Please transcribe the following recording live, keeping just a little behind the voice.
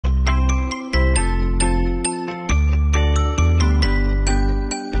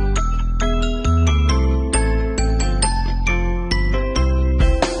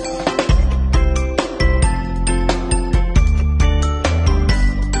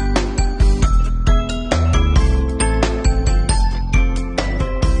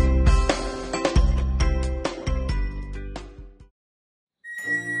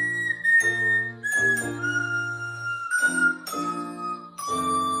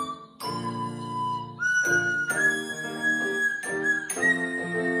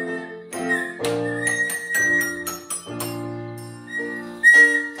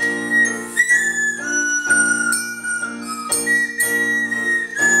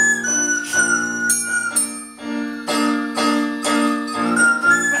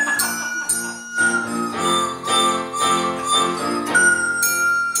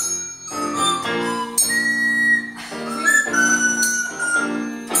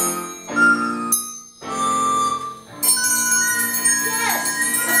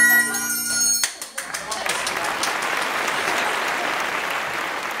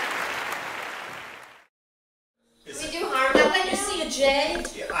J.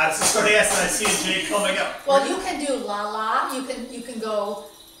 Yeah, I was just going to ask, and I see a J coming up. Well, you can do la la. You can go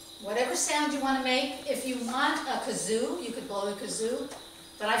whatever sound you want to make. If you want a kazoo, you could blow the kazoo.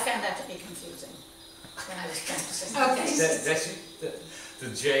 But I found that to be confusing when I was practicing. Okay.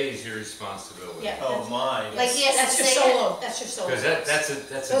 The J is your responsibility. Yeah. Oh, mine. Like yes, that's your solo. That's your solo. Because that's a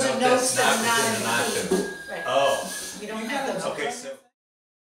those note are notes that's not that within are an not in the octave. key. Right. Oh. You don't have those. Okay, so.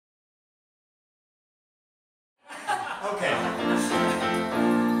 Okay.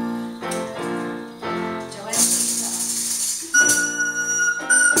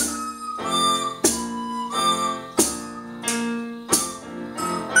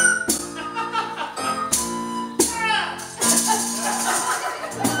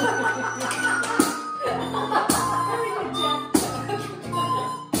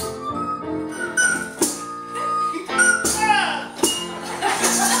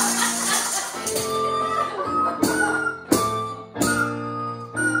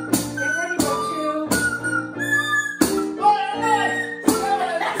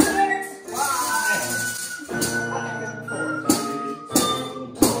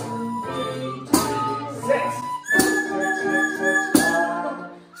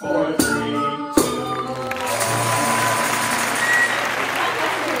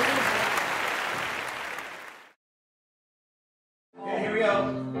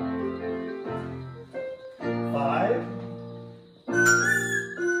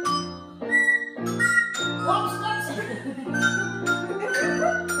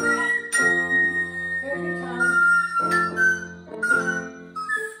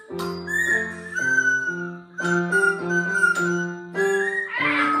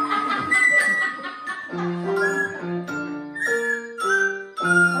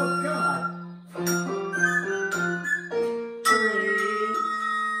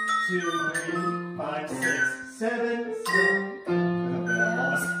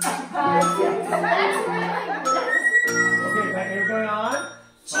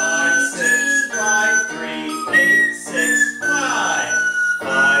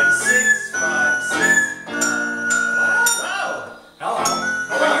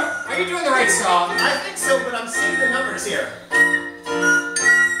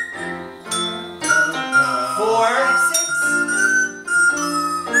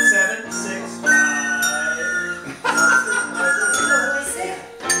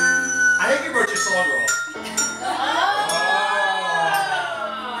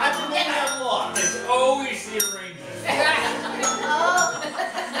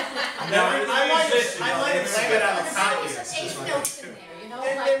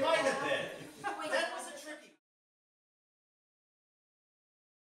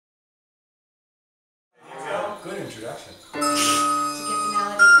 Good introduction. To get the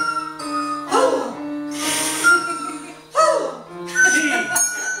melody.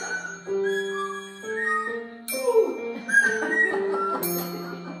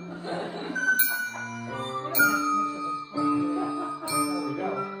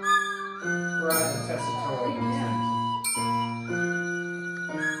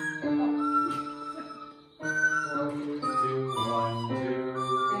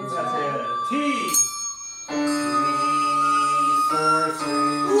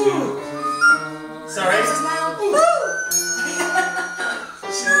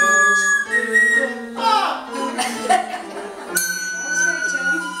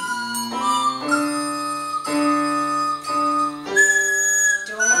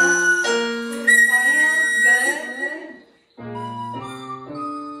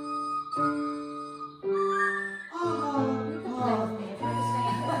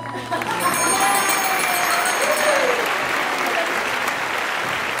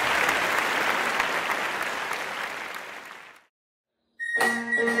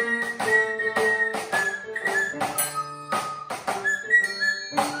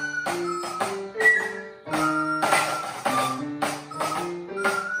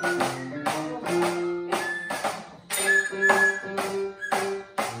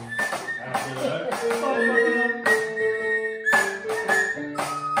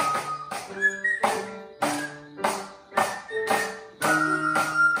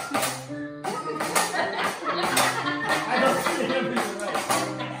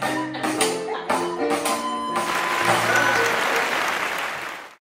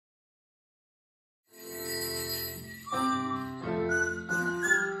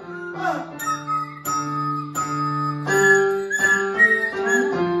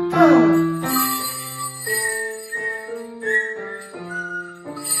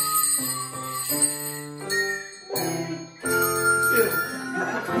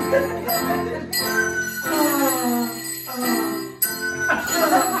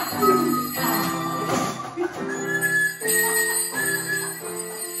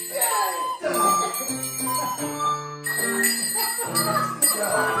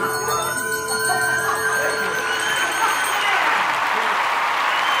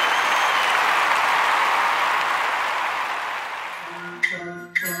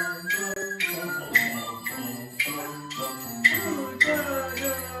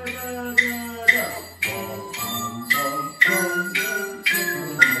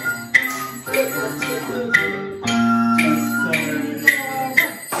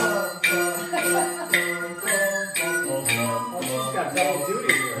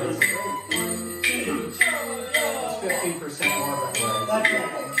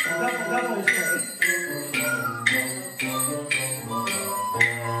 Double is great.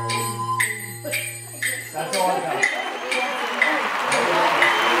 That's all I got.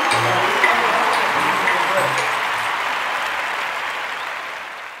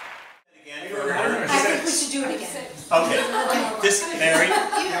 I think we should do it again. Okay, this, Mary,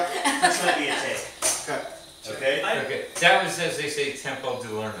 this might be a take. Okay? Okay, that was, as they say, tempo di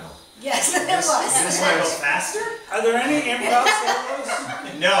lerno. Yes, it This might go was. faster? Are there any improv solos?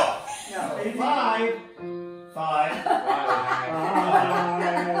 No. No. 5. 5.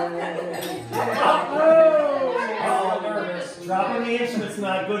 Oh, nervous. Dropping the instrument's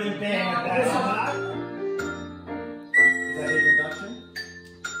not good in band. That's not. Is that introduction?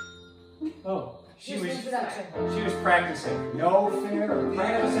 Oh, she was practicing. No fair.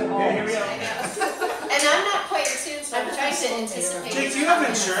 Practice at home. Okay, here we go. And I'm not quite in tune, so I'm trying to anticipate. Jake, do you have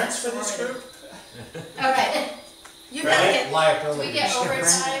insurance for this group? All right. You gotta Right? get, Do Liability. we get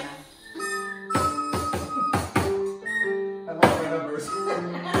overtime? I love the numbers.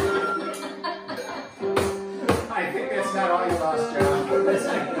 I think that's not all you lost, John.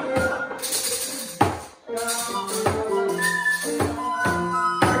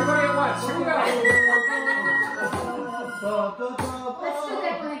 Everybody at once. Here we go. let's do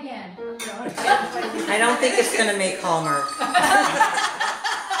that one again. I don't think it's gonna make Hallmark.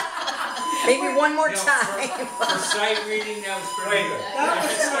 Maybe one more time. For sight reading, that was pretty good. If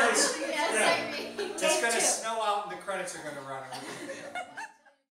it starts, Yes, yeah. I agree. It's gonna snow out and the credits are gonna run.